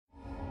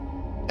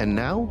And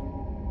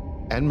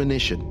now,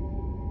 admonition,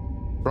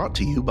 brought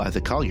to you by the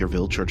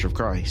Collierville Church of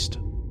Christ.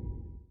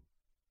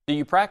 Do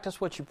you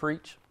practice what you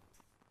preach?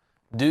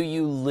 Do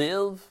you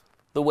live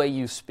the way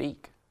you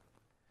speak?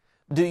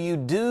 Do you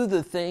do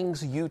the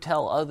things you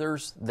tell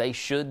others they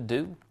should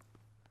do?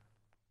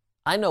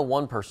 I know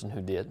one person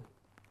who did.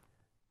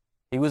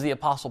 He was the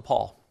Apostle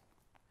Paul.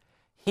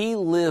 He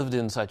lived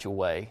in such a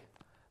way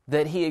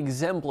that he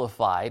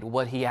exemplified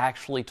what he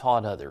actually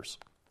taught others.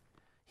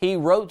 He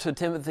wrote to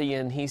Timothy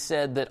and he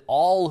said that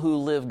all who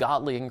live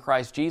godly in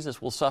Christ Jesus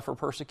will suffer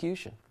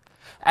persecution.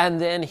 And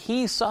then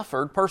he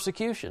suffered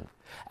persecution.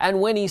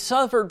 And when he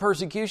suffered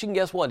persecution,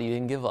 guess what? He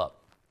didn't give up.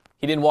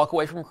 He didn't walk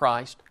away from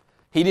Christ.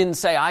 He didn't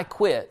say, I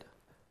quit.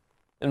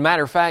 As a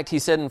matter of fact, he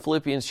said in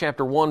Philippians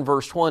chapter 1,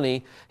 verse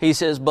 20, he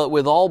says, but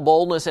with all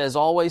boldness as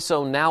always,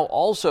 so now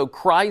also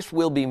Christ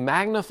will be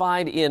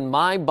magnified in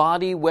my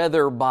body,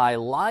 whether by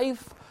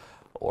life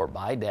or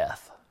by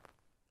death.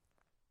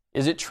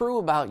 Is it true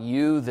about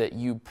you that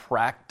you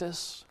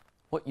practice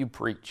what you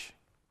preach?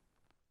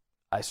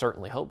 I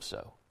certainly hope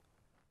so.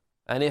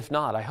 And if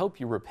not, I hope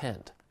you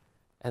repent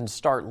and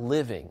start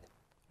living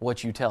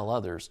what you tell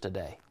others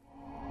today.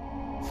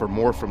 For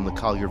more from the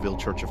Collierville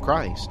Church of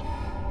Christ,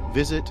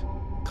 visit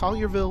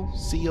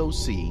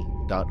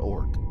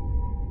colliervillecoc.org.